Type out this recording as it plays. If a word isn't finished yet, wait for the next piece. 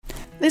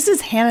This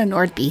is Hannah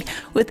Nordby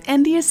with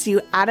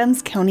NDSU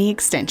Adams County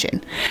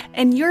Extension,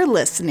 and you're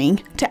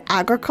listening to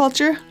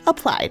Agriculture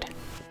Applied.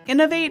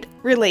 Innovate,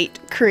 relate,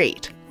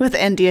 create with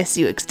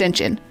NDSU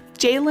Extension.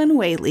 Jaelyn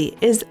Whaley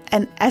is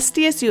an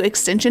SDSU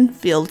Extension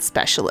field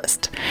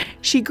specialist.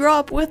 She grew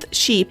up with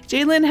sheep.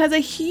 Jaelyn has a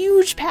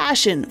huge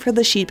passion for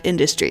the sheep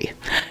industry,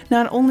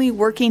 not only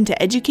working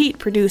to educate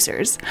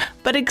producers,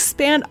 but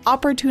expand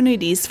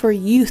opportunities for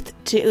youth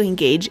to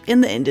engage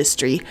in the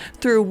industry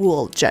through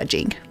wool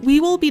judging. We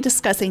will be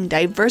discussing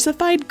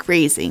diversified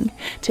grazing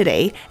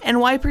today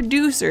and why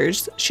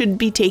producers should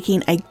be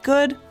taking a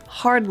good,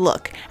 hard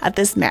look at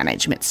this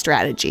management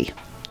strategy.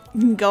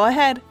 Go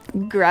ahead,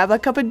 grab a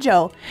cup of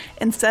joe,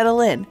 and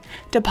settle in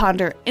to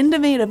ponder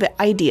innovative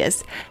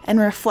ideas and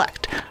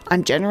reflect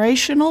on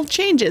generational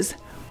changes,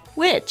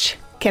 which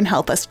can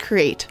help us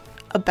create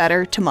a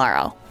better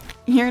tomorrow.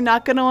 You're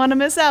not going to want to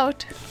miss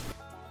out.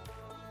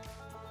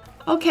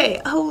 Okay,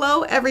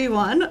 hello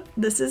everyone.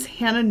 This is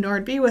Hannah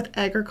Nordby with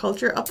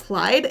Agriculture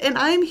Applied, and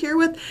I'm here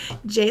with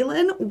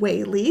Jaelyn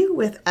Whaley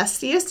with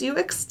SDSU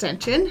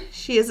Extension.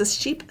 She is a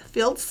sheep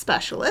field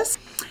specialist.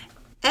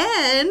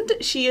 And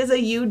she is a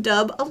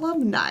UW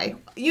alumni,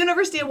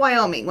 University of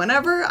Wyoming.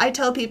 Whenever I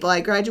tell people I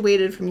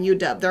graduated from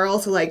UW, they're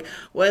also like,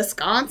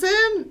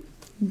 Wisconsin?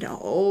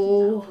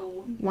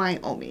 No.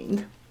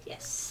 Wyoming.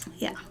 Yes.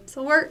 Yeah.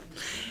 So we're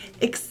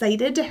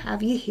excited to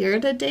have you here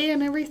today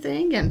and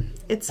everything. And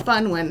it's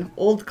fun when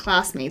old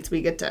classmates,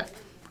 we get to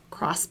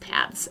cross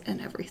paths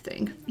and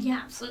everything.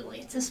 Yeah,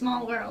 absolutely. It's a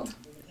small world.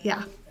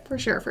 Yeah, for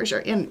sure.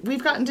 And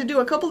we've gotten to do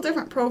a couple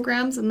different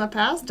programs in the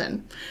past,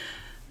 and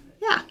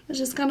yeah, it's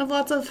just kind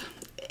of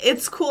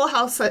it's cool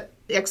how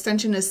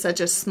Extension is such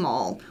a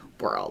small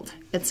world,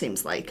 it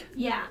seems like.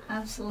 Yeah,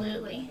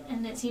 absolutely.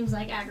 And it seems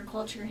like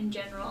agriculture in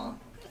general,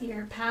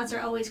 your paths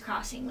are always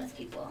crossing with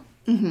people.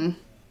 Mm-hmm.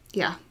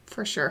 Yeah,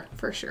 for sure.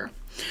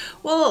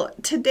 Well,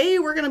 today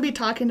we're going to be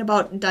talking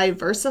about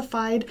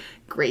diversified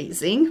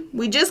grazing.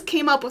 We just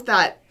came up with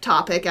that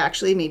topic,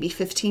 actually, maybe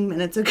 15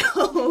 minutes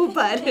ago,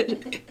 but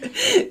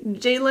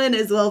Jaelyn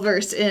is well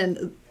versed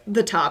in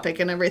the topic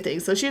and everything.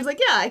 So she was like,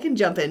 yeah, I can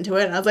jump into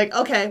it. And I was like,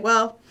 okay,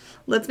 well,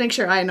 let's make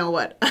sure I know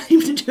what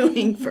I'm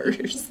doing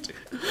first.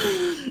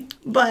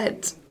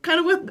 But kind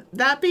of with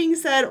that being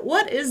said,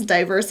 what is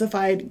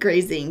diversified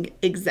grazing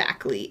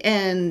exactly?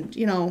 And,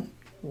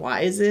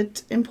 why is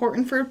it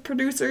important for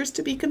producers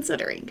to be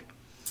considering?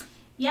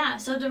 Yeah,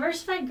 so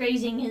diversified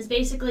grazing is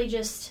basically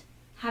just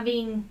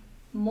having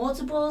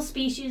multiple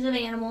species of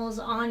animals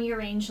on your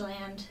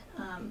rangeland,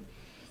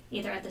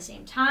 either at the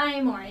same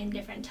time or in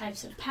different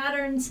types of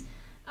patterns.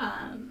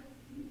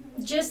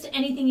 Just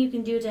anything you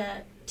can do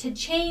to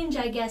change,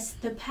 I guess,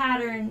 the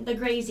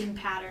grazing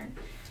pattern.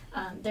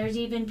 There's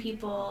even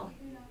people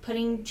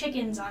putting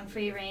chickens on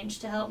free range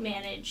to help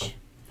manage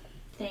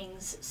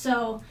things.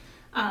 So,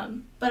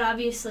 but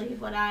obviously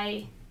what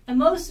I am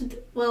most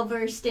well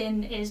versed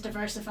in is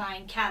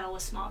diversifying cattle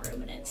with small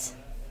ruminants.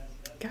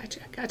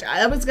 Gotcha.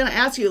 I was going to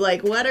ask you,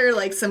 what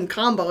are, some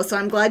combos? So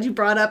I'm glad you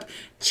brought up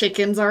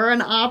chickens are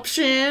an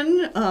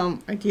option.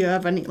 Do you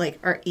have any,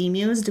 are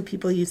emus? Do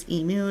people use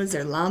emus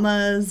or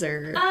llamas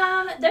or?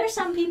 There's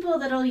some people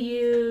that'll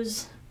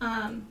use,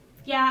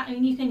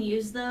 you can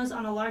use those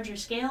on a larger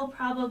scale,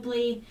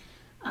 probably.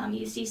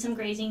 You see some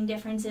grazing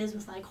differences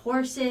with,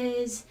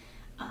 horses.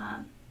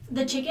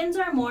 The chickens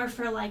are more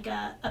for,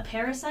 a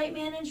parasite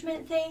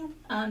management thing.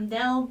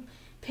 They'll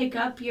pick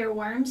up your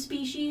worm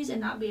species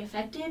and not be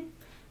affected,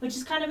 which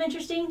is kind of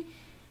interesting.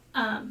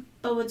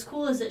 But what's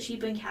cool is that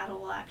sheep and cattle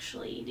will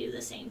actually do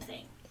the same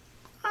thing.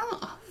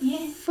 Oh,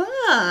 yeah. Fun.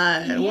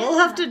 Yeah. We'll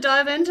have to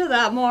dive into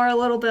that more a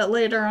little bit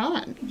later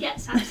on.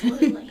 Yes,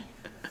 absolutely.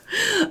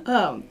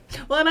 And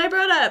I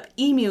brought up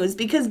emus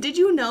because did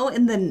you know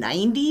in the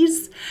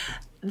 90s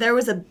there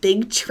was a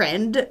big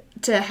trend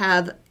to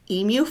have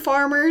emu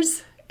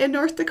farmers in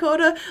North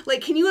Dakota?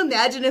 Can you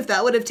imagine if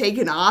that would have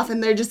taken off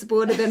and there just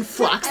would have been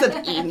flocks of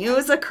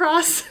emus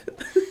across,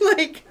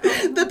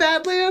 the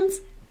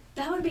Badlands?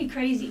 That would be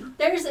crazy.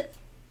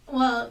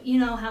 You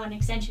know how in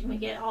Extension we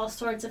get all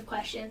sorts of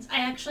questions. I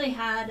actually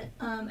had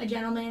a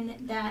gentleman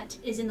that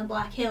is in the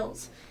Black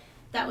Hills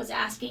that was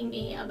asking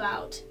me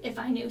about if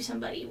I knew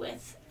somebody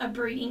with a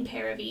breeding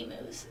pair of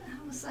emus. And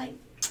I was like,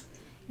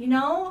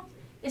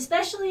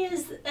 especially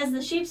as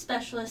the sheep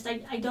specialist,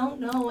 I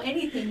don't know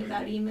anything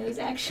about emus,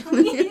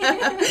 actually.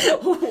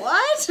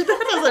 What?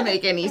 That doesn't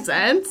make any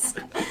sense.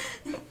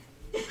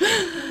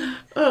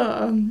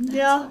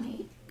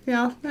 Funny.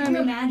 Yeah. Can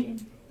you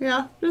imagine?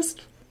 Yeah.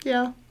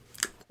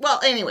 Well,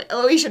 anyway,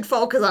 we should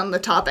focus on the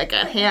topic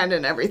at hand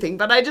and everything,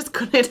 but I just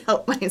couldn't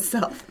help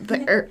myself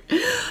there.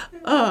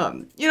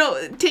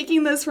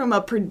 Taking this from a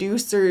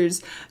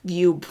producer's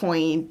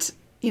viewpoint,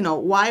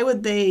 why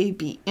would they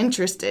be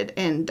interested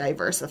in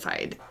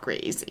diversified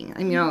grazing?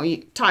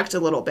 You talked a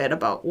little bit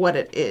about what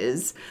it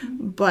is,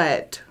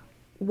 but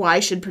why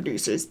should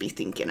producers be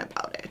thinking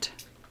about it?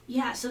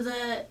 Yeah, so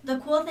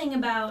the cool thing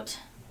about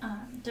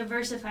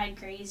diversified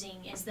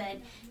grazing is that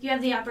you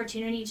have the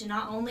opportunity to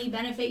not only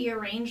benefit your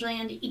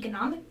rangeland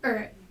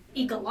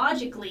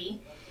ecologically,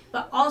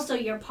 but also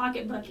your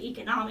pocketbook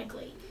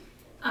economically.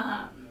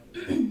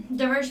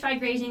 Diversified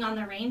grazing on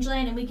the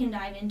rangeland, and we can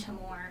dive into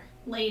more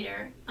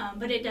later,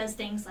 but it does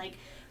things like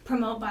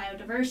promote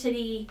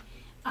biodiversity.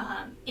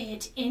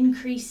 It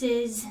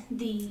increases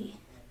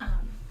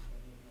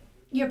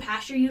your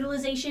pasture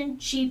utilization.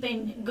 Sheep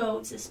and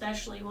goats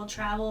especially will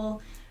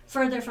travel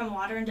further from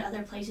water into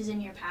other places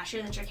in your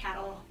pasture that your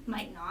cattle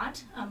might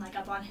not, like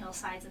up on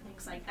hillsides and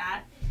things like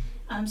that.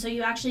 So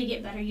you actually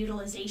get better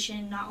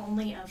utilization not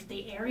only of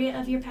the area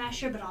of your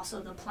pasture, but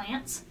also the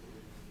plants.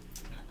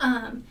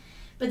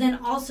 But then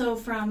also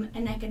from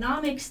an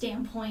economic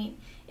standpoint,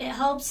 it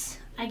helps,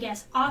 I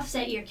guess,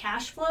 offset your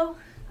cash flow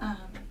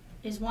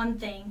is one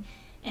thing.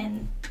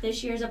 And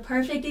this year's a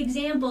perfect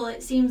example.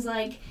 It seems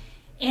like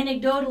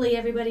anecdotally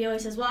everybody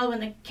always says, well, when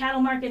the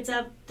cattle market's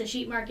up, the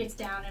sheep market's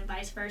down, and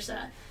vice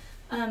versa.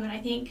 And I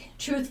think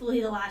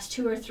truthfully the last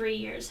 2 or 3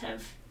 years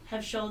have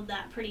showed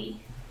that pretty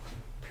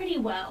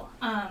well.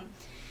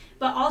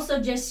 But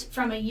also just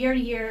from a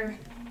year-to-year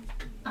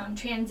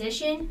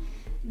transition,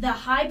 the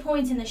high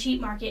points in the sheep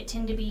market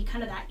tend to be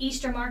kind of that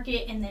Easter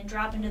market and then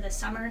drop into the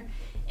summer,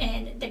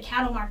 and the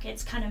cattle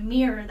markets kind of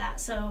mirror that.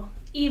 So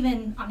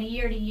even on a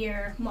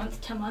year-to-year,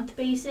 month-to-month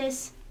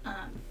basis,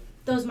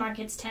 those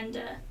markets tend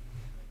to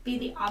be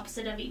the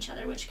opposite of each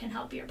other, which can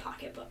help your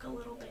pocketbook a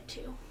little bit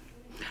too.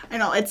 I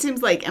know, it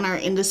seems like in our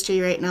industry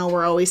right now,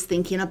 we're always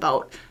thinking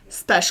about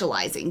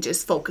specializing,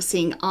 just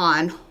focusing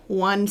on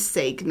one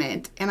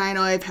segment. And I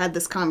know I've had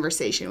this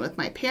conversation with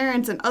my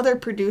parents and other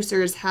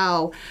producers,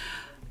 how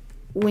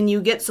when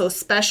you get so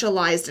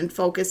specialized and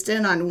focused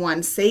in on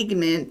one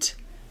segment,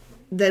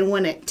 then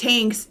when it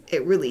tanks,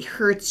 it really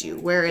hurts you.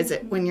 Whereas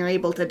when you're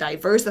able to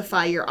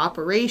diversify your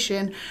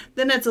operation,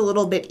 then it's a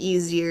little bit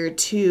easier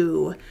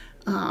to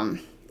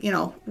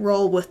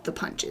roll with the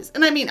punches.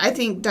 And I mean, I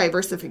think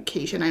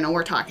diversification, I know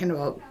we're talking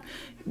about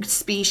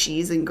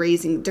species and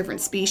grazing different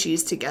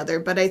species together,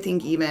 but I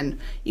think even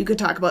you could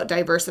talk about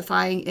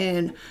diversifying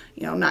in,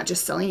 not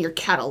just selling your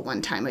cattle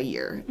one time a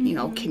year.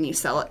 Mm-hmm. Can you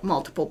sell at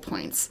multiple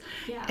points?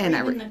 Yeah, and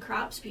even the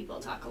crops,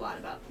 people talk a lot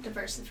about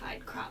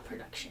diversified crop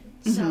production.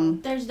 Mm-hmm. So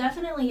there's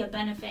definitely a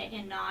benefit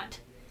in not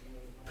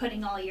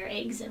putting all your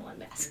eggs in one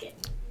basket.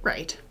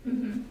 Right.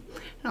 Mm-hmm.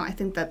 No, I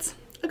think that's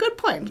a good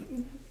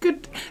point.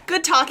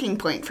 Good talking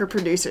point for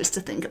producers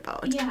to think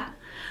about. Yeah.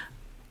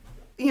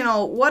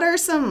 What are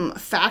some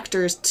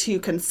factors to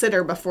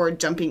consider before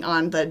jumping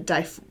on the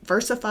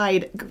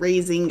diversified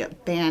grazing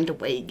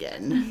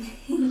bandwagon?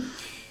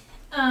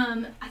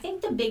 I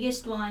think the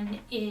biggest one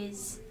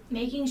is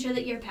making sure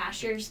that your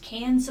pastures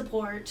can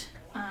support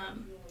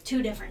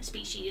 2 different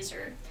species,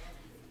 or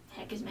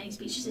heck, as many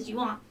species as you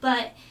want.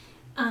 But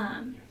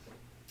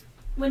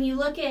when you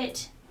look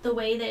at the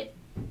way that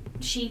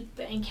sheep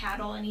and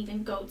cattle and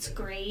even goats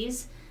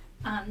graze,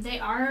 they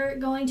are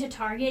going to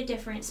target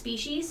different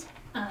species.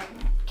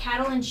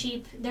 Cattle and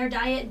sheep, their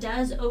diet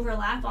does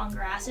overlap on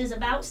grasses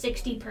about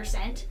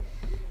 60%.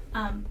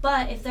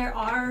 But if there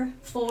are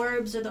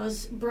forbs or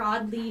those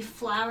broadleaf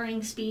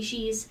flowering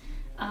species,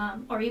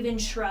 or even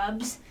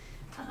shrubs,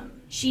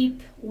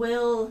 sheep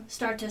will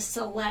start to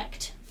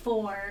select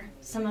for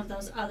some of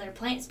those other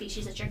plant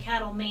species that your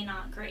cattle may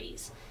not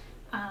graze.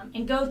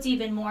 And goats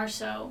even more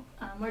so.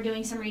 We're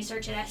doing some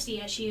research at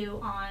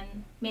SDSU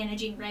on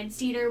managing red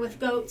cedar with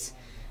goats.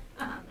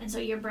 And so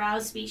your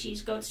browse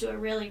species, goats do a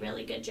really,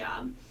 really good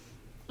job.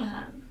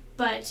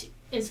 But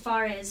as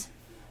far as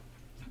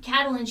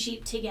cattle and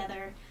sheep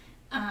together,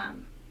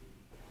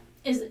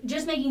 is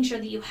just making sure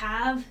that you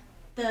have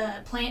the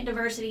plant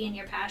diversity in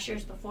your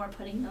pastures before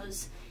putting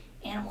those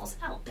animals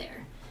out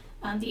there.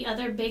 The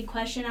other big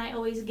question I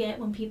always get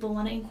when people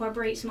want to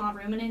incorporate small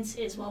ruminants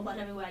is, well, what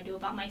do I do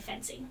about my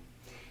fencing?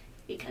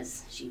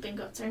 Because sheep and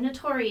goats are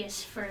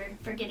notorious for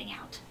getting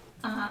out.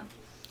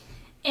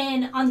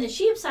 And on the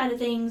sheep side of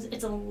things,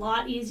 it's a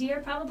lot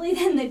easier probably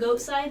than the goat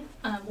side.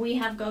 We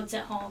have goats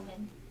at home,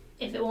 and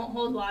if it won't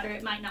hold water,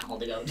 it might not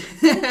hold a goat.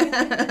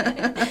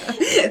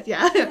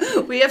 Yeah,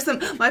 we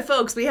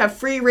have we have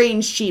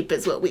free-range sheep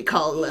is what we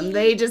call them.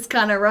 They just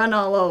kind of run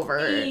all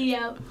over.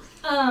 Yep.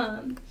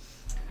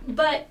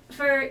 But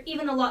for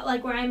even a lot,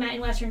 like where I'm at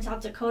in western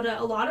South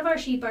Dakota, a lot of our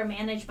sheep are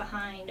managed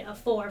behind a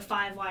 4 or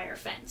 5 wire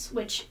fence,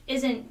 which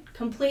isn't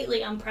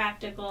completely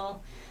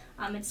unpractical.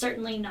 It's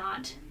certainly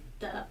not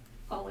the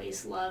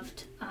always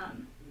loved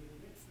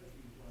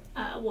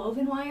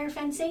woven wire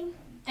fencing,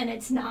 and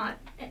it's not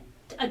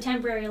a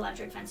temporary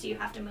electric fence, so you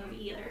have to move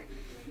either.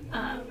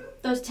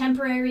 Those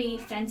temporary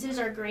fences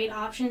are great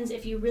options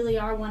if you really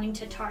are wanting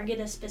to target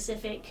a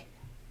specific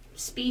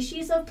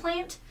species of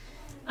plant.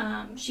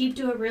 Sheep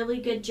do a really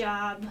good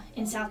job.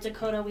 In South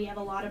Dakota, we have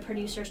a lot of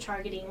producers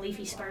targeting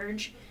leafy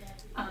spurge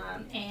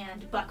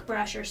and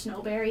buckbrush or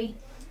snowberry.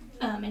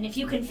 And if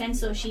you can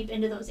fence those sheep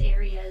into those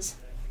areas,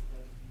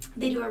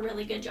 they do a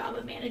really good job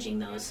of managing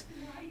those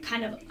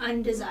kind of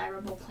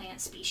undesirable plant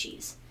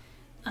species.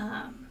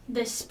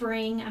 This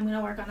spring, I'm going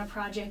to work on a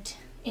project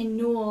in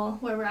Newell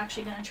where we're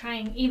actually going to try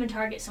and even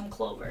target some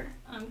clover,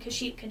 because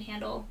sheep can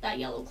handle that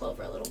yellow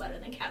clover a little better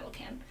than cattle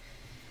can.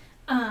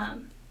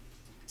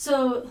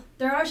 So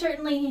there are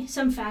certainly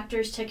some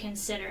factors to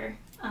consider,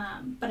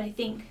 but I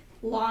think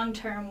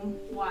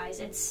long-term wise,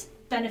 it's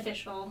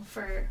beneficial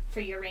for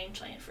your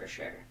rangeland for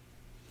sure.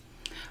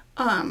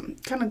 Kind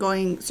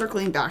of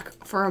circling back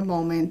for a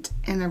moment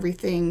and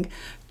everything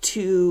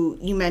to,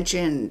 you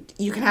mentioned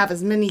you can have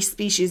as many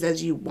species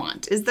as you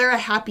want. Is there a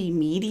happy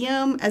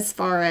medium as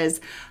far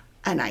as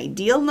an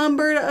ideal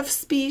number of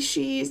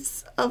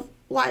species of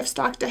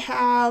livestock to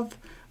have?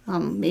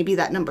 Maybe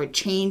that number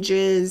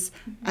changes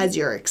as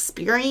your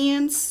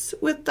experience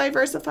with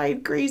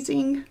diversified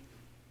grazing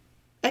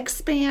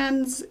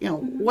expands.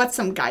 What's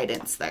some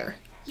guidance there?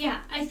 Yeah,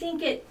 I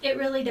think it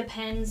really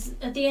depends.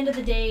 At the end of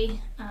the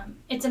day,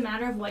 it's a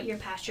matter of what your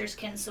pastures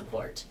can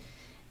support.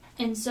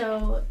 And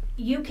so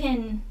you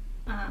can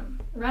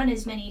run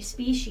as many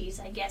species,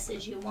 I guess,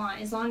 as you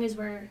want, as long as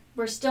we're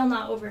still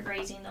not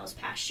overgrazing those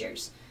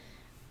pastures.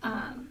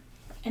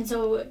 And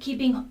so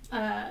keeping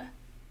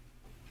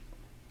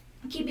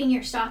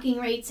your stocking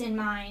rates in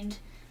mind,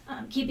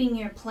 keeping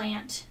your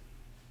plant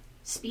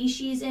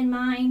species in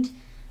mind,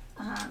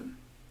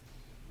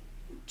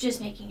 just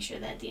making sure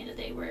that at the end of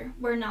the day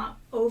we're not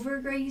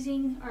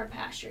overgrazing our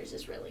pastures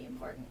is really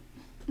important.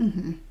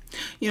 Mm-hmm.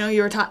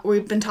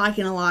 We've been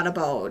talking a lot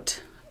about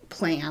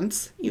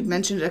plants. You've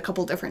mentioned it a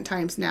couple different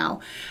times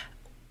now.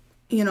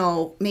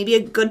 Maybe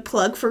a good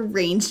plug for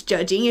range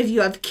judging. If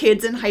you have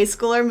kids in high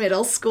school or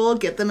middle school,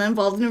 get them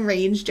involved in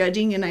range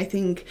judging. And I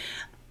think,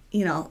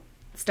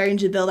 starting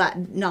to build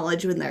that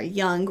knowledge when they're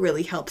young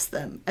really helps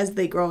them as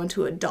they grow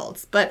into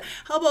adults. But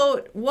how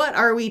about, what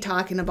are we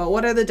talking about?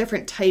 What are the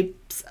different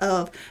types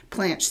of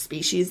plant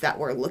species that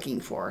we're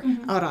looking for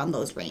out on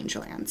those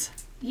rangelands?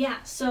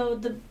 Yeah, so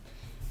the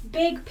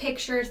big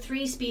picture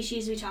 3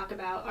 species we talk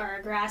about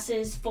are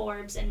grasses,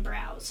 forbs, and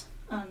browse.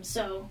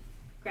 So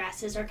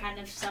grasses are kind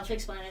of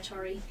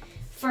self-explanatory.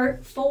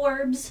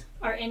 Forbs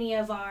are any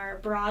of our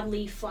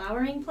broadleaf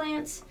flowering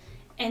plants,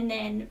 and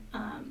then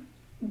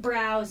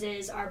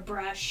browses are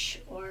brush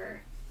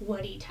or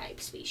woody type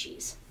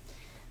species.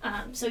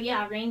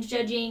 Range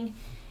judging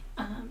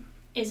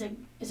is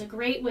a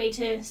great way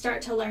to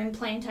start to learn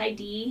plant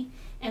ID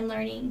and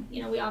learning.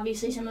 We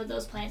obviously, some of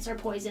those plants are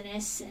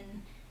poisonous,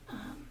 and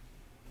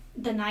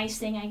the nice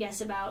thing, I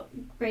guess, about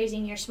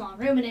grazing your small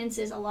ruminants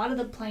is a lot of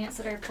the plants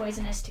that are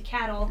poisonous to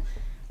cattle,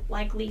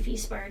 like leafy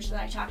spurge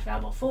that I talked about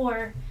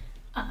before,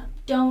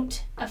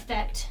 don't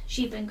affect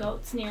sheep and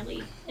goats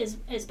nearly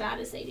as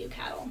bad as they do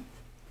cattle.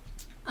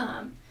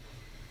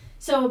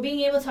 So being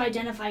able to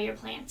identify your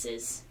plants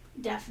is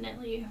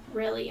definitely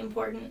really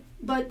important.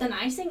 But the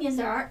nice thing is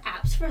there are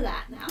apps for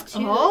that now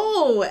too.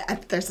 Oh,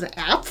 there's an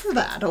app for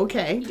that.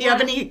 Okay. Do you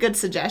have any good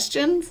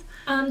suggestions?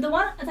 The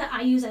one that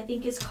I use, I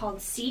think, is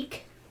called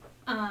Seek.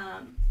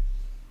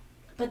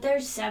 But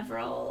there's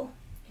several.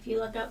 If you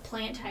look up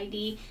Plant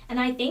ID, and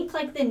I think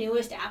like the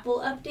newest Apple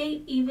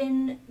update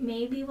even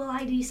maybe will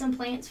ID some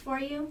plants for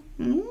you.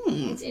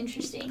 It's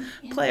interesting.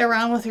 Yeah. Play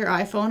around with your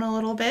iPhone a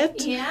little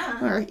bit.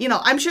 Yeah. Or,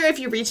 I'm sure if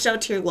you reached out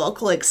to your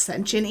local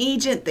extension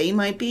agent, they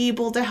might be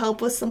able to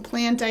help with some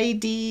plant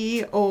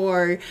ID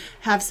or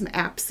have some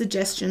app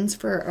suggestions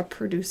for a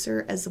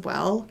producer as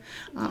well.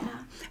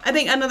 I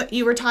think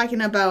you were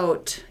talking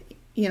about,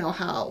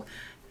 how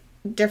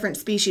different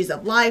species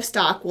of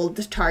livestock will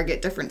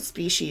target different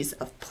species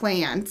of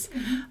plants.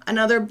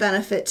 Another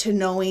benefit to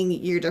knowing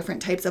your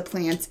different types of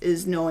plants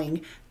is knowing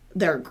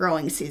their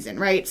growing season,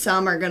 right?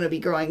 Some are going to be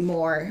growing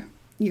more.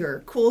 Your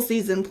cool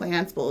season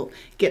plants will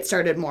get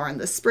started more in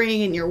the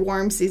spring, and your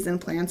warm season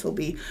plants will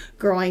be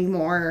growing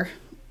more,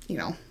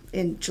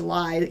 in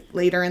July,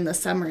 later in the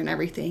summer and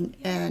everything.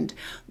 And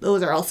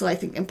those are also, I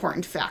think,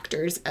 important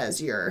factors as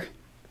you're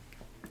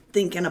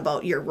thinking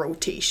about your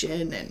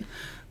rotation and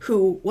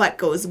what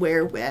goes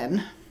where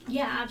when.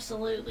 Yeah,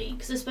 absolutely.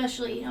 Because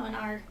especially, in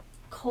our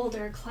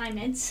colder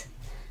climates,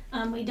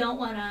 we don't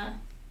want to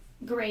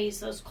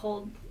graze those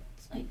cold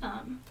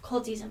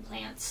season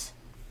plants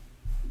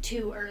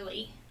too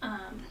early.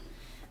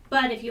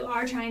 But if you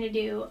are trying to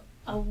do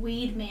a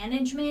weed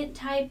management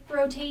type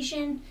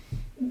rotation,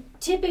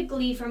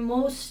 typically for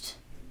most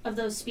of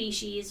those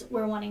species,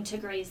 we're wanting to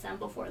graze them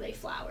before they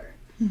flower.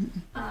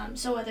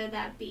 So whether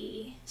that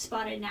be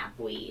spotted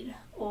knapweed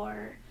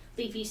or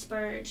leafy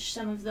spurge,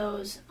 some of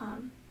those,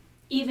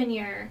 even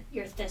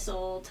your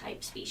thistle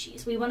type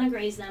species, we want to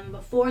graze them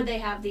before they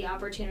have the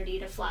opportunity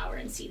to flower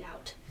and seed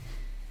out.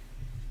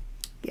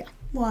 Yeah,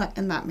 well,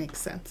 and that makes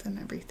sense and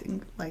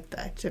everything like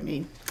that. I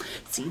mean,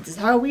 seeds is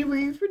how we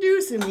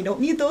reproduce, and we don't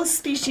need those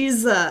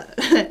species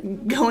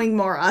going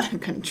more out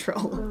of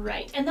control.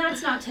 Right, and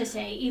that's not to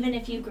say even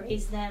if you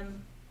graze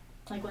them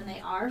like when they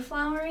are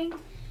flowering.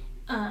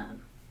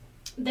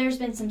 There's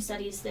been some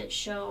studies that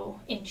show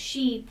in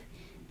sheep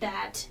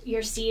that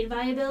your seed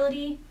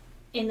viability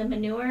in the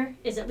manure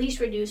is at least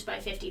reduced by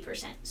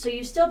 50%. So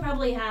you still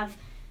probably have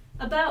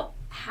about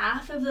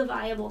half of the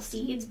viable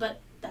seeds,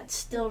 but that's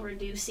still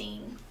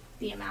reducing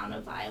the amount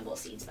of viable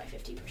seeds by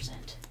 50%.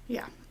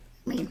 Yeah,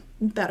 I mean,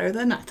 better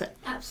than nothing.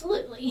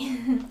 Absolutely.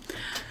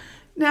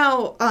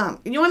 Now,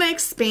 you want to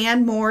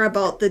expand more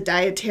about the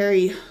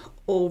dietary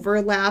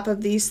overlap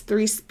of these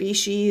three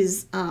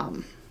species.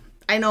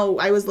 I know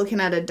I was looking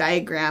at a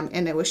diagram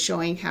and it was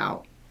showing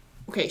how,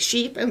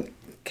 sheep and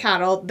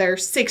cattle, they're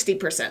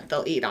 60%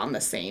 they'll eat on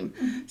the same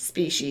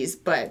species,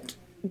 but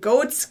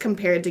goats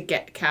compared to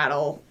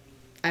cattle,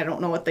 I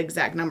don't know what the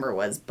exact number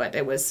was, but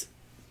there was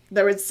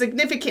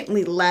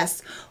significantly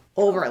less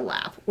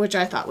overlap, which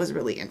I thought was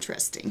really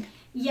interesting.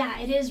 Yeah,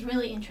 it is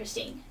really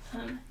interesting.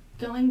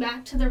 Going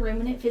back to the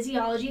ruminant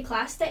physiology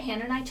class that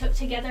Hannah and I took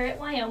together at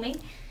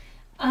Wyoming.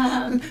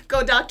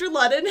 Go Dr.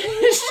 Ludden.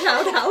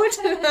 Shout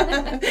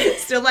out.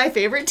 Still my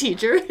favorite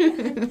teacher.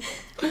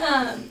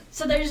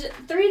 So there's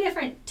 3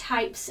 different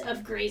types of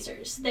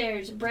grazers.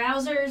 There's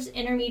browsers,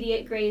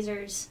 intermediate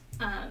grazers,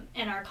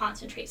 and our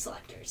concentrate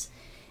selectors.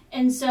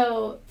 And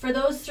so for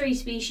those 3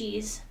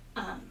 species,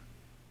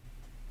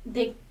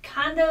 they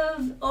kind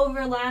of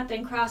overlap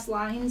and cross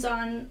lines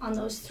on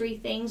those 3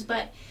 things,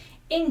 but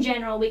in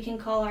general, we can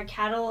call our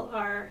cattle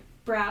our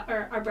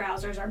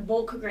browsers, our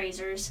bulk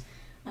grazers,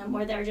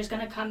 where they're just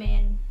going to come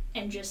in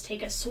and just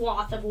take a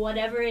swath of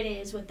whatever it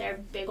is with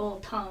their big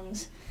old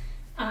tongues,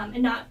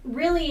 and not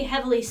really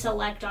heavily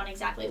select on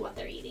exactly what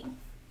they're eating.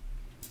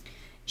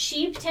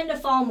 Sheep tend to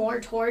fall more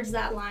towards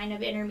that line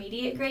of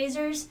intermediate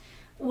grazers,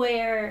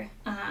 where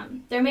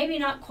they're maybe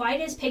not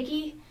quite as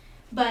picky,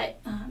 but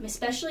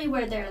especially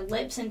where their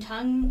lips and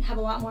tongue have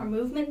a lot more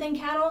movement than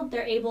cattle,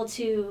 they're able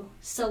to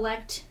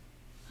select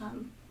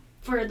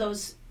for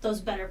those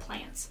better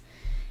plants.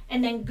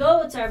 And then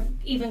goats are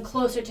even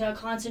closer to a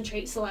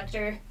concentrate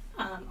selector.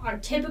 Our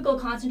typical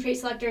concentrate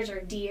selectors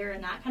are deer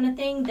and that kind of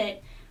thing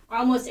that are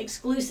almost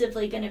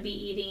exclusively going to be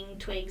eating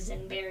twigs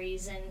and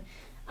berries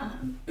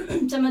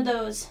and some of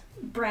those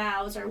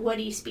browse or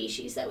woody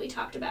species that we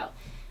talked about.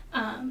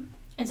 And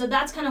so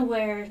that's kind of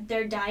where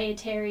their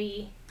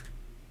dietary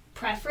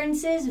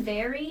preferences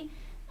vary,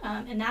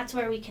 and that's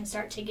where we can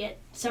start to get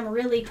some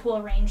really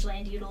cool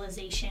rangeland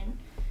utilization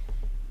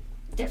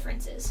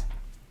differences.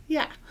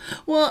 Yeah.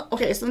 Well,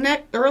 okay, so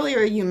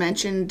earlier you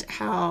mentioned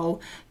how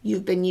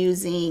you've been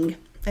using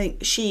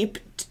sheep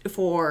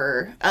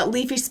for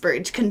leafy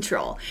spurge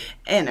control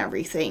and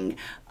everything.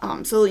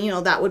 So,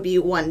 that would be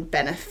one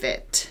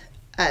benefit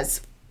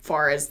as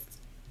far as,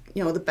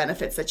 the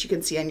benefits that you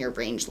can see on your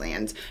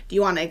rangelands. Do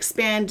you want to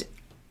expand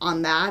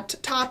on that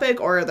topic,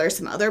 or are there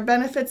some other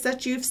benefits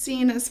that you've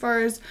seen as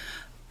far as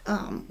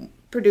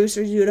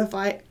producers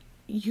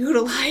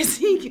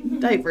utilizing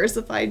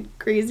diversified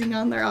grazing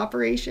on their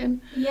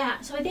operation?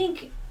 Yeah, so I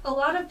think a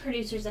lot of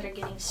producers that are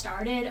getting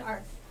started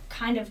are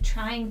kind of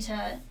trying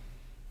to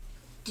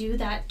do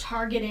that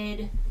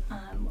targeted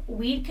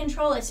weed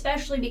control,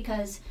 especially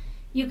because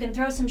you can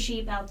throw some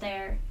sheep out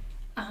there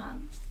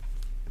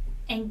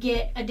and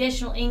get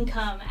additional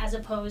income as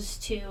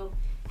opposed to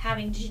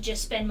having to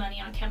just spend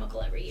money on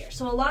chemical every year.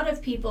 So a lot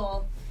of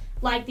people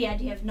like the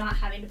idea of not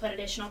having to put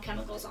additional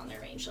chemicals on their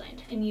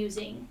rangeland and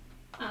using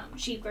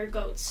sheep or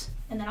goats,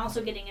 and then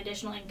also getting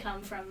additional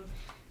income from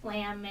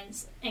lamb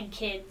and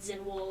kids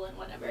and wool and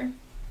whatever.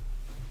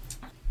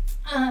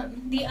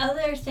 The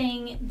other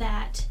thing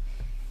that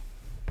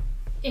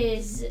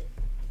is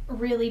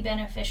really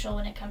beneficial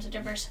when it comes to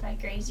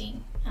diversified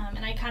grazing,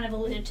 and I kind of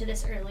alluded to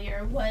this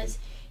earlier, was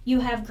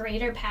you have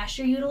greater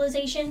pasture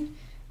utilization.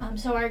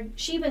 So our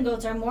sheep and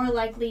goats are more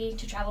likely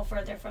to travel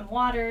further from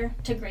water,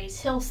 to graze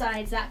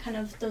hillsides, that kind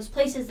of those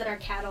places that our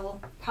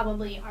cattle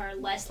probably are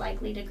less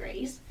likely to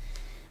graze.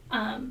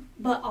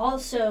 But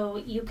also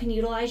you can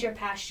utilize your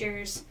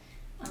pastures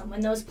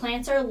when those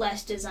plants are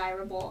less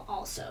desirable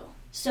also.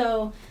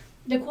 So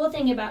the cool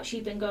thing about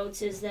sheep and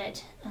goats is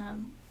that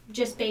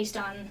just based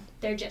on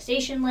their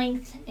gestation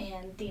length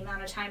and the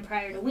amount of time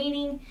prior to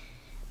weaning,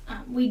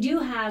 we do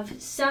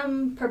have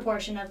some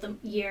proportion of the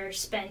year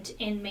spent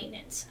in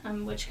maintenance,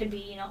 which could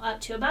be,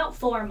 up to about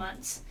 4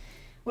 months,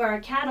 where our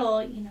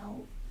cattle,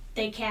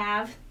 they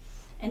calve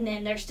and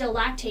then they're still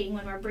lactating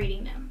when we're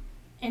breeding them.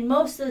 And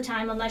most of the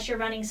time, unless you're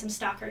running some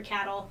stocker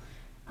cattle,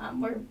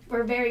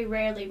 we're very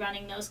rarely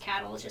running those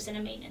cattle just in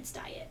a maintenance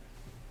diet.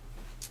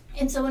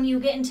 And so when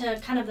you get into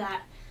kind of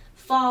that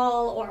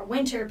fall or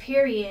winter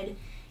period,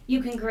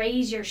 you can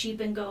graze your sheep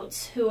and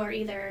goats who are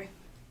either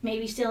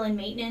maybe still in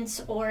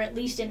maintenance or at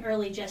least in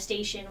early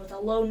gestation with a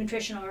low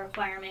nutritional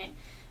requirement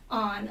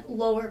on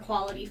lower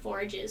quality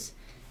forages,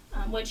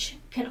 which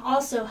can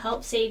also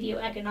help save you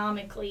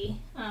economically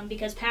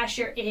because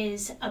pasture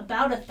is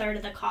about a third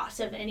of the cost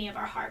of any of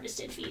our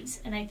harvested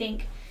feeds. And I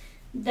think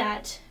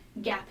that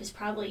gap is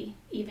probably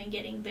even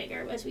getting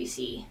bigger as we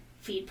see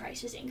feed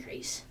prices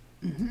increase.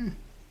 Mm-hmm.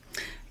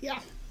 Yeah.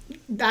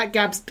 That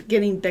gap's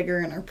getting bigger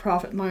and our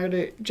profit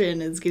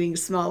margin is getting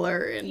smaller.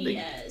 And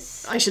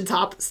yes. I should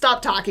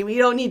stop talking. We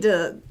don't need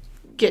to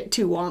get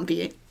too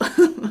wompy.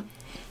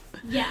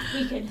 Yeah,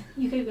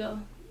 you could go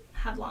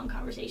have long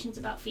conversations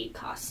about feed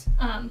costs.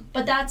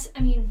 But that's,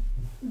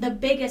 the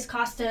biggest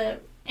cost to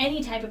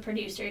any type of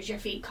producer is your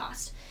feed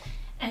cost.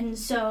 And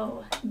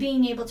so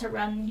being able to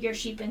run your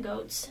sheep and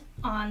goats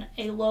on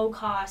a low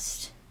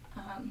cost,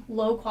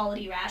 low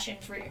quality ration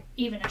for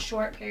even a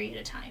short period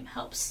of time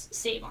helps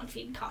save on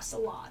feed costs a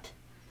lot.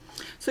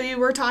 So you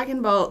were talking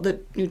about the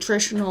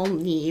nutritional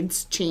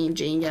needs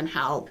changing and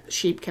how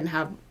sheep can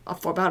have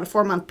about a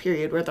 4-month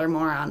period where they're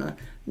more on a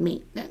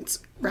maintenance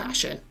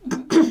ration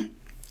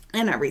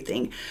and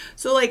everything.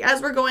 So like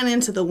as we're going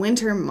into the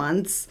winter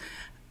months,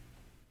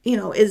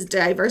 is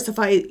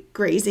diversified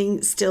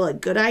grazing still a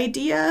good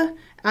idea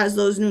as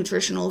those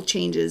nutritional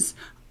changes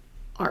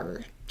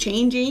are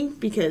changing?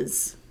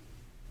 Because,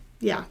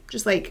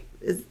 just like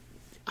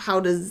how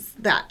does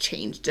that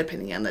change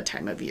depending on the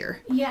time of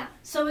year? Yeah,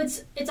 so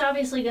it's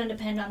obviously going to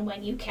depend on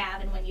when you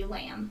calve and when you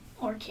lamb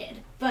or kid.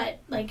 But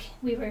like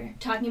we were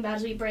talking about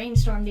as we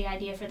brainstormed the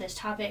idea for this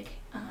topic,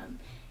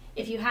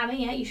 if you haven't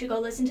yet, you should go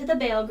listen to the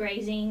bale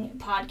grazing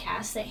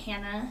podcast that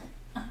Hannah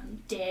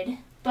did.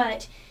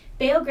 But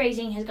bale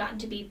grazing has gotten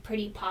to be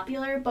pretty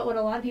popular, but what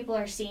a lot of people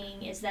are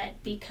seeing is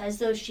that because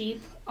those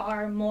sheep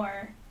are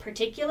more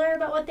particular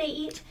about what they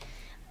eat,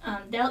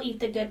 they'll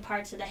eat the good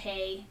parts of the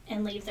hay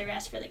and leave the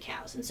rest for the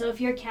cows. And so if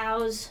your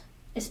cows,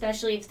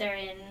 especially if they're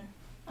in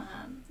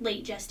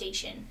late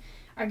gestation,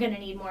 are going to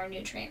need more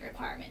nutrient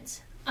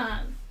requirements.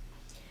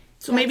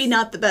 So maybe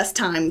not the best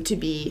time to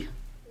be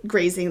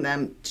grazing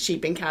them,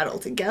 sheep and cattle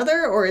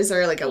together, or is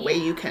there like a way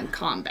you can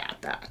combat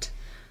that?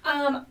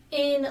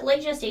 In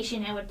late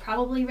gestation, I would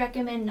probably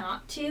recommend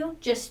not to,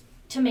 just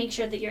to make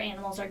sure that your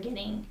animals are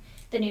getting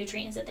the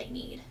nutrients that they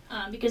need.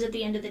 Because at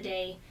the end of the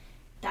day,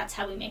 that's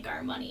how we make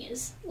our money,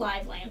 is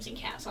live lambs and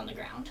calves on the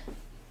ground.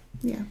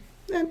 Yeah.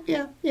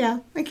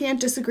 I can't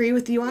disagree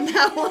with you on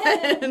that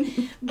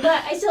one.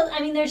 But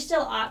there's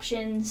still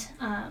options.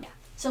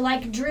 So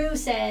like Drew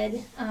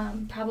said,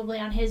 probably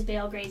on his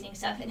bale grazing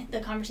stuff and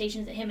the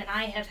conversations that him and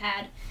I have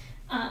had,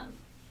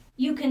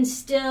 you can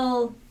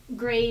still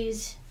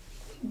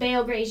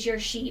bale graze your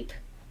sheep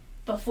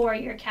before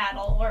your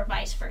cattle or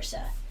vice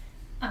versa.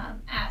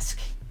 Ask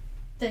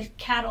the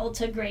cattle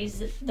to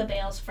graze the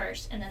bales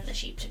first and then the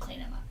sheep to clean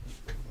them up.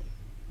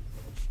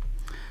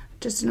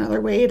 Just another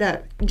way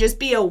to just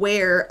be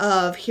aware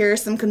of, here are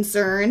some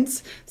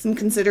concerns, some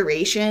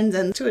considerations,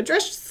 and to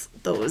address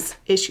those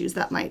issues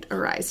that might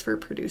arise for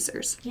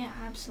producers. Yeah,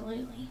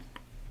 absolutely.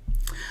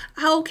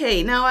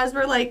 Okay, now as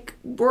we're like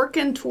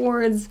working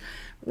towards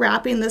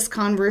wrapping this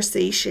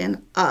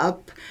conversation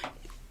up,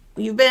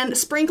 you've been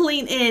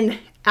sprinkling in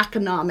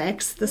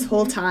economics this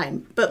whole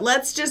time, but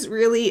let's just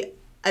really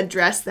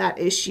address that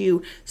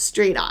issue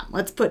straight on.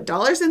 Let's put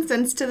dollars and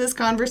cents to this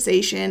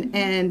conversation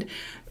and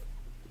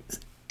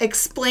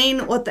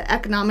explain what the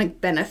economic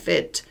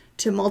benefit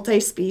to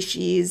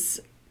multi-species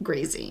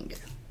grazing.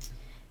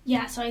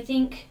 Yeah, so I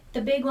think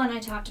the big one I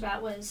talked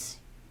about was,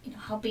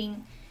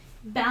 helping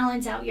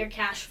balance out your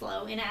cash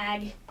flow. In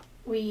ag,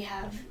 we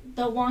have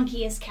the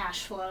wonkiest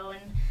cash flow,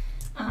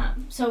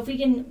 and so if we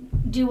can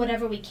do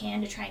whatever we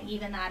can to try and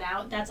even that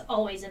out, that's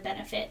always a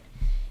benefit.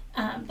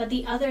 But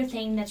the other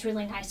thing that's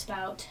really nice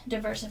about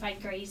diversified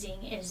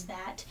grazing is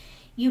that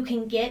you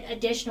can get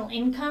additional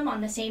income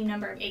on the same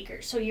number of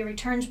acres. So your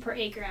returns per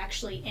acre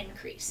actually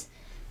increase.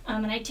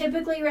 And I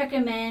typically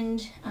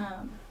recommend,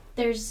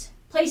 there's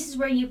places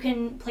where you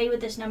can play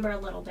with this number a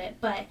little bit,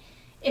 but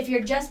if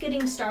you're just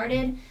getting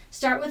started,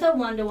 start with a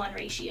 1-to-1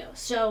 ratio.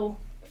 So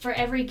for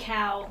every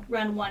cow,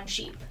 run 1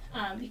 sheep,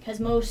 because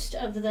most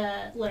of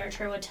the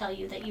literature would tell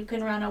you that you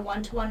can run a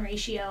 1-to-1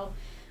 ratio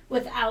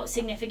without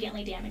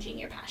significantly damaging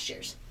your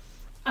pastures.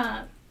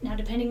 Now,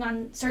 depending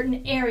on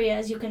certain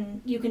areas, you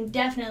can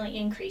definitely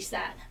increase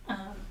that.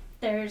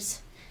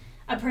 There's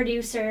a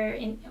producer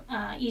in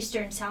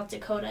eastern South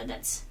Dakota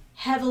that's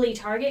heavily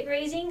target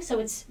grazing, so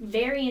it's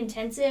very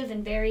intensive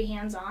and very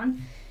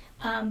hands-on.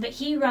 But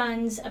he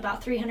runs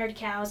about 300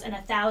 cows and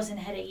 1,000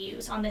 head of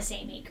ewes on the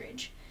same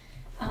acreage.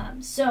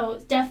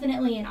 So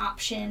definitely an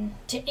option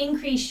to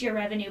increase your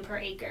revenue per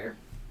acre.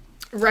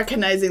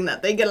 Recognizing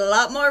that they get a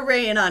lot more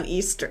rain on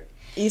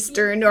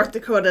Eastern North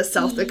Dakota,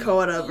 South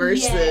Dakota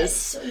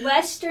versus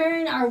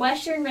our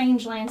western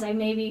rangelands. I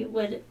maybe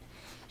would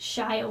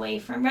shy away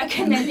from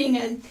recommending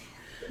a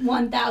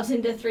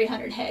 1,000 to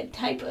 300 head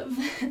type of,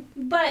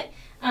 but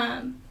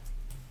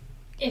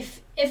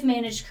if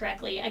managed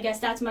correctly, I guess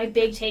that's my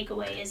big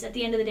takeaway, is at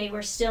the end of the day,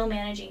 we're still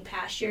managing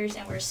pastures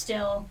and we're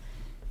still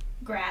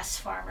grass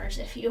farmers,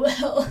 if you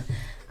will.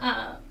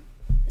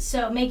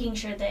 So making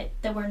sure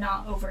that we're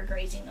not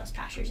overgrazing those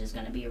pastures is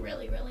going to be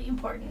really, really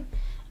important.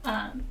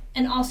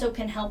 And also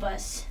can help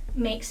us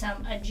make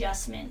some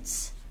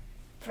adjustments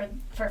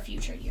for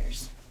future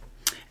years.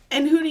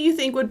 And who do you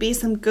think would be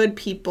some good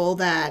people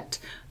that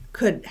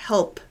could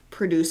help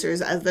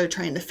producers as they're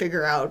trying to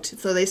figure out?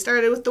 So they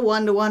started with the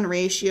 1-to-1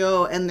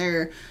 ratio and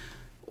they're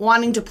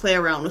wanting to play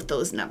around with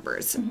those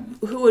numbers.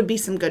 Mm-hmm. Who would be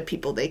some good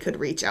people they could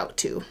reach out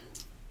to?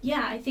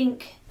 Yeah, I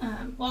think,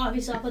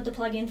 obviously I'll put the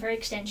plug in for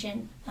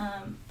Extension.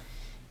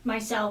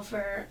 Myself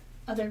or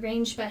other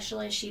range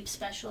specialists, sheep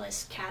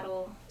specialists,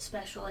 cattle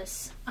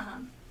specialists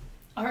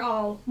are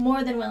all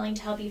more than willing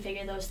to help you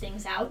figure those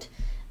things out.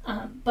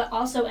 But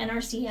also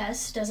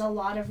NRCS does a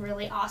lot of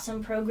really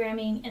awesome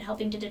programming and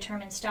helping to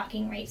determine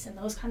stocking rates and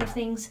those kind of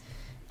things.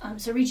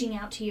 So reaching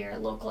out to your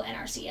local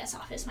NRCS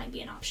office might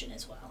be an option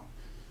as well.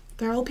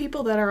 They're all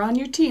people that are on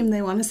your team.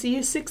 They want to see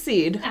you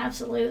succeed.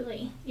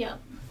 Absolutely.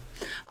 Yep.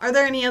 Are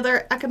there any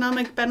other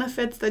economic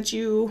benefits that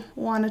you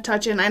want to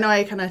touch in? I know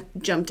I kind of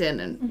jumped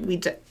in and we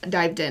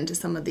dived into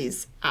some of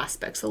these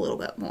aspects a little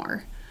bit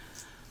more.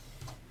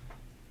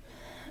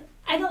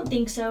 I don't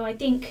think so. I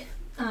think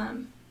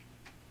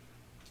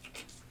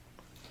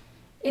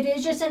it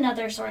is just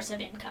another source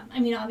of income. I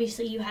mean,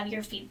 obviously you have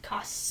your feed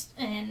costs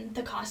and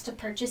the cost of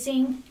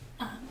purchasing.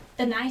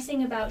 The nice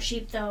thing about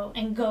sheep, though,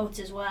 and goats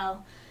as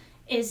well,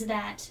 is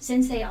that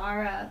since they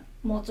are a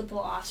multiple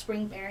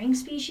offspring bearing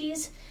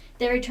species,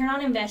 their return on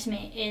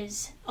investment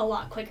is a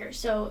lot quicker.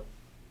 So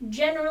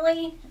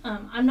generally,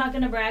 I'm not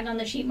going to brag on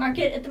the sheep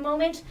market at the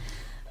moment,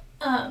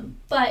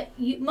 but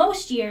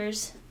most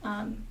years,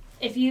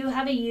 if you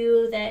have a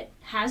ewe that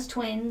has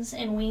twins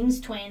and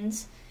weans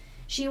twins,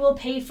 she will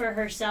pay for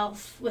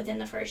herself within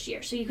the first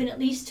year. So you can at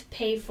least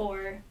pay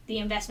for the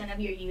investment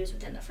of your ewes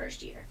within the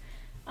first year,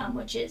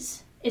 which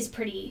is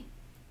pretty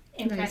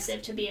impressive.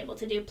 Nice. To be able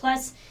to do.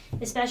 Plus,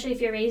 especially if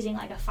you're raising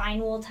like a fine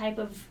wool type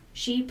of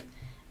sheep,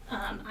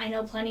 I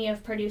know plenty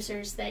of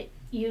producers that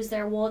use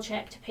their wool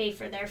check to pay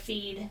for their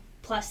feed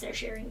plus their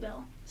shearing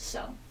bill.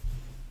 So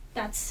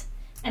that's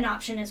an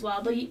option as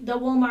well. The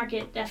wool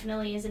market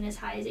definitely isn't as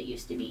high as it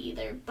used to be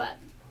either, but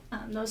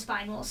those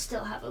fine wools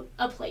still have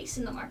a place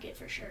in the market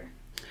for sure.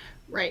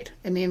 Right.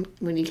 I mean,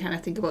 when you kind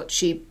of think about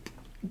sheep,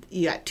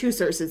 you got two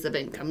sources of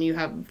income. You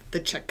have the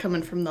check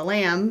coming from the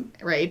lamb,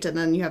 right? And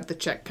then you have the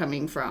check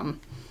coming from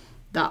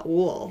that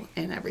wool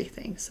and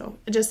everything. So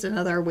just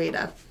another way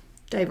to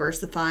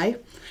diversify.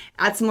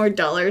 Add some more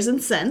dollars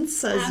and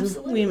cents, as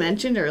Absolutely. We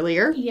mentioned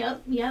earlier.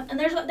 Yep. And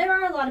there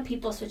are a lot of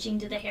people switching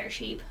to the hair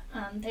sheep.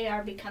 They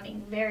are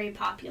becoming very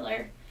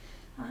popular.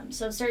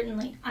 So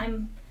certainly,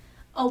 I'm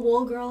a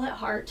wool girl at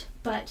heart,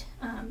 but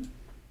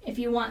if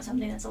you want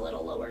something that's a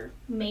little lower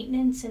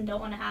maintenance and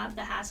don't want to have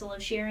the hassle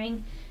of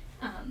shearing,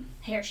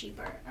 hair sheep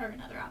are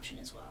another option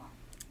as well.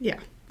 Yeah.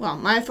 Well,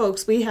 my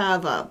folks, we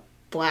have a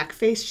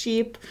black-faced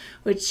sheep,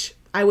 which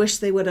I wish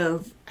they would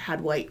have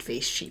had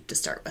white-faced sheep to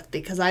start with,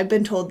 because I've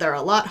been told they're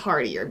a lot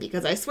hardier,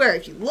 because I swear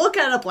if you look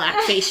at a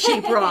black-faced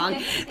sheep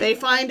wrong, they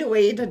find a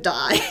way to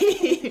die.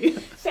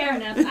 Fair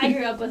enough. I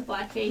grew up with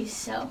black-faced,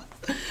 so...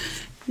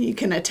 You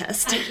can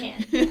attest. I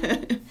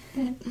can.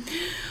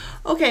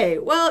 Okay,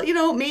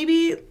 well,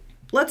 maybe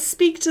let's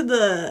speak to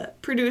the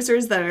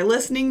producers that are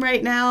listening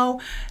right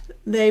now.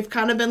 They've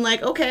kind of been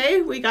like,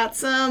 okay, we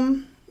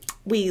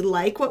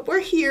like what we're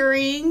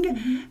hearing.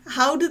 Mm-hmm.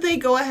 How do they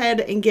go ahead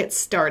and get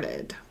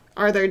started?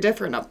 Are there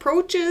different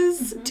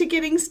approaches to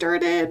getting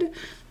started?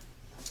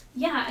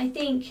 Yeah, I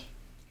think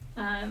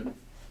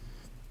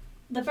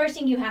the first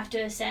thing you have to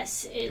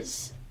assess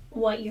is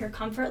what your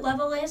comfort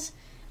level is.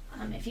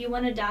 If you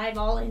want to dive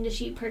all into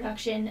sheep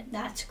production,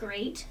 that's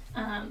great.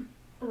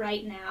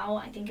 Right now,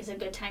 I think is a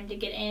good time to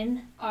get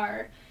in.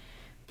 Our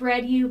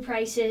bred ewe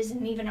prices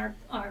and even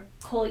our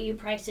coal ewe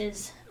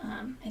prices,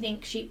 I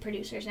think sheep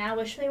producers now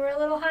wish they were a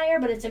little higher,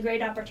 but it's a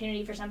great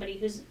opportunity for somebody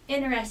who's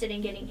interested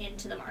in getting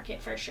into the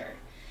market for sure.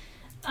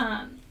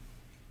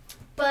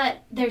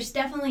 But there's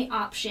definitely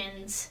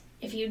options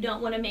if you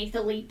don't want to make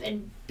the leap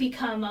and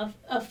become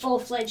a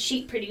full-fledged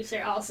sheep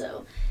producer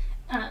also.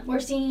 We're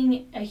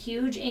seeing a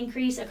huge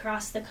increase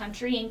across the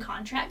country in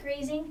contract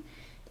grazing,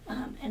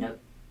 and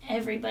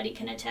everybody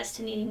can attest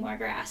to needing more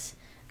grass.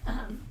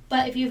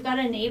 But if you've got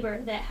a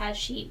neighbor that has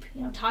sheep,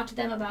 talk to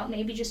them about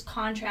maybe just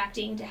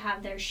contracting to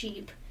have their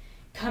sheep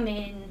come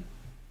in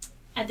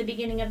at the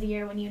beginning of the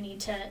year when you need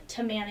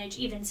to manage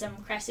even some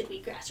crested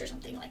wheatgrass or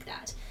something like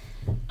that.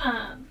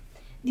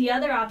 The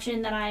other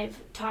option that I've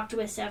talked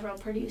with several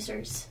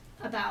producers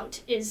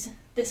about is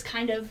this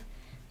kind of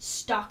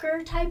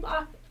stalker type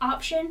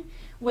option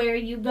where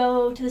you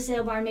go to the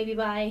sale barn, maybe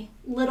buy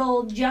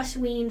little just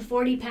weaned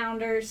 40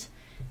 pounders,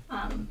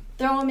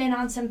 throw them in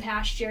on some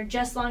pasture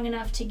just long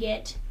enough to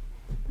get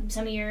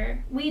some of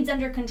your weeds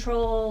under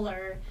control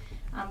or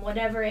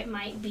whatever it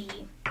might be,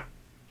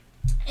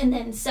 and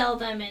then sell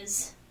them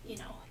as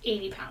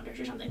 80 pounders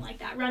or something like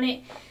that. Run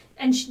it,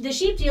 and the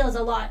sheep deal is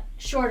a lot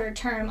shorter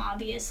term.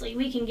 Obviously,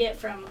 we can get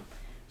from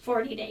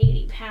 40 to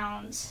 80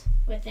 pounds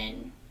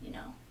within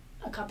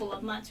a couple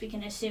of months. We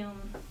can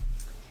assume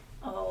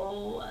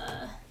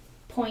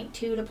 0.2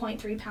 to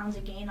 0.3 pounds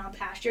of gain on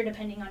pasture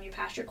depending on your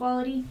pasture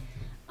quality.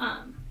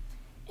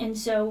 And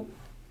so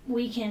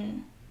we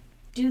can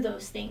do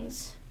those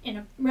things in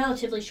a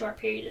relatively short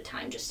period of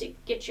time just to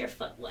get your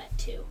foot wet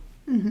too.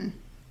 Mm-hmm.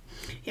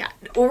 Yeah.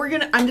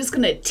 I'm just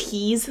gonna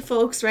tease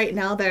folks right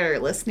now that are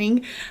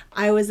listening.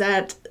 I was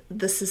at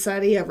the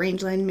Society of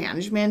Rangeland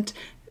Management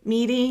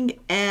meeting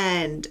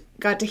and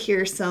got to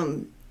hear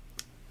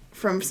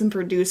from some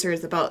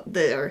producers about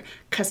their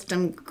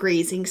custom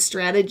grazing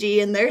strategy,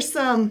 and there's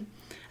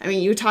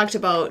you talked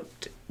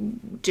about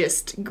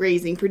just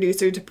grazing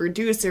producer to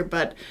producer,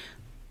 but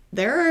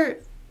there are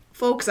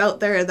folks out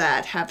there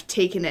that have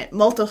taken it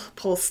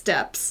multiple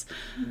steps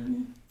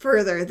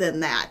further than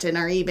that and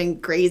are even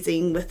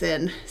grazing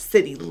within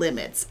city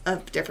limits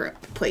of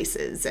different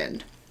places.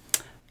 And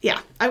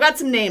Yeah, I've got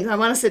some names. I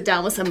want to sit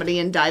down with somebody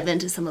and dive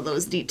into some of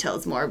those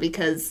details more,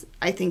 because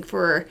I think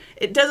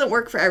it doesn't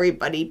work for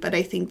everybody, but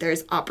I think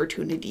there's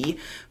opportunity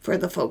for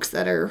the folks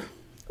that are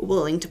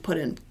willing to put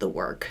in the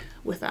work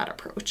with that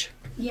approach.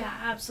 Yeah,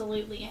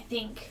 absolutely. I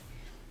think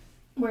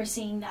we're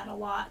seeing that a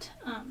lot.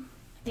 I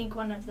think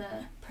one of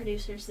the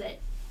producers that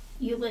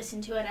you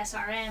listen to at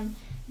SRM,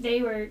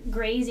 they were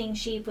grazing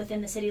sheep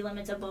within the city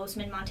limits of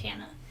Bozeman,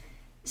 Montana.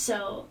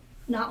 So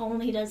not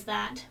only does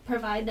that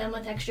provide them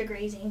with extra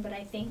grazing, but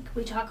I think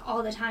we talk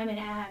all the time in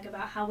ag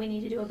about how we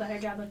need to do a better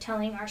job of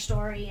telling our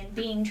story and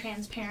being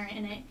transparent,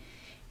 and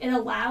it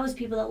allows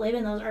people that live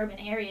in those urban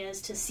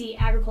areas to see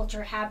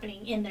agriculture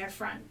happening in their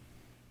front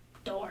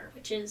door,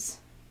 which is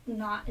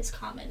not as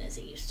common as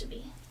it used to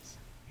be.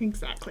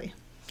 Exactly.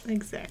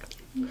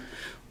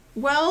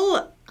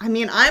 Well, I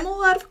mean, I'm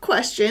all out of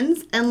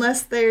questions,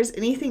 unless there's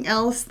anything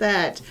else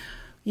that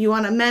you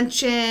want to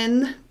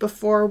mention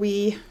before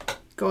we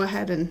go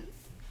ahead and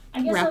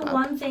I guess wrap the up.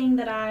 one thing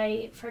that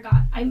I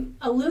forgot, I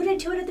alluded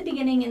to it at the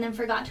beginning and then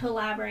forgot to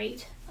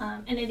elaborate,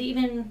 and it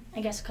even,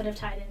 I guess, could have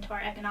tied into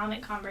our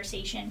economic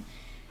conversation,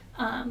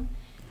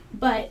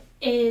 but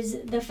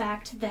is the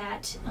fact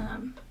that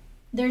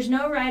there's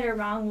no right or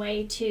wrong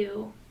way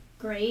to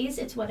graze.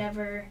 It's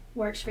whatever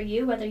works for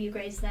you, whether you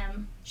graze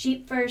them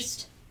sheep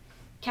first,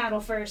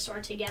 cattle first,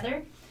 or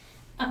together.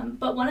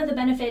 But one of the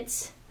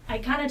benefits, I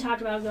kind of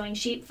talked about going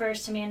sheep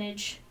first to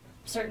manage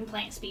certain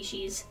plant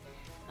species,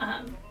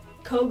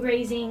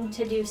 co-grazing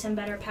to do some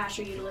better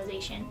pasture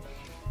utilization.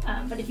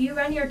 But if you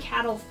run your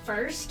cattle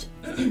first...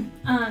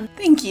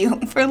 Thank you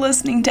for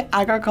listening to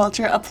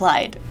Agriculture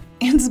Applied.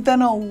 It's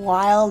been a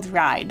wild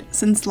ride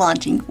since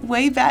launching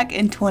way back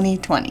in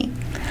 2020.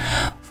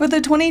 For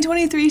the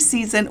 2023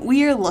 season,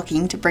 we are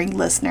looking to bring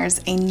listeners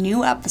a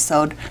new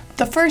episode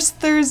the first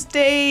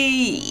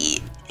Thursday-ish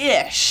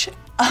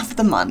of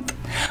the month,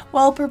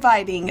 while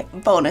providing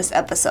bonus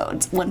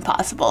episodes when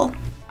possible.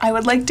 I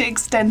would like to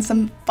extend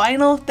some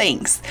final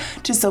thanks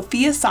to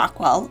Sophia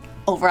Sockwell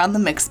over on the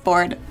mix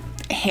board,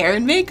 Hair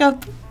and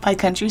Makeup by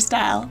Country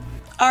Style.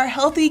 Our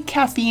healthy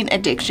caffeine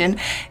addiction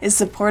is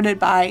supported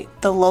by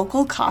the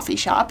local coffee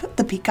shop,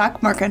 the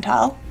Peacock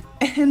Mercantile,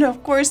 and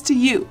of course to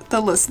you, the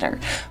listener,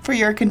 for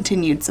your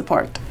continued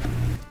support.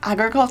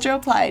 Agriculture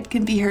Applied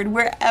can be heard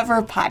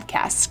wherever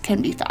podcasts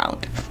can be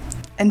found.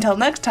 Until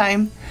next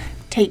time,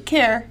 take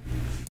care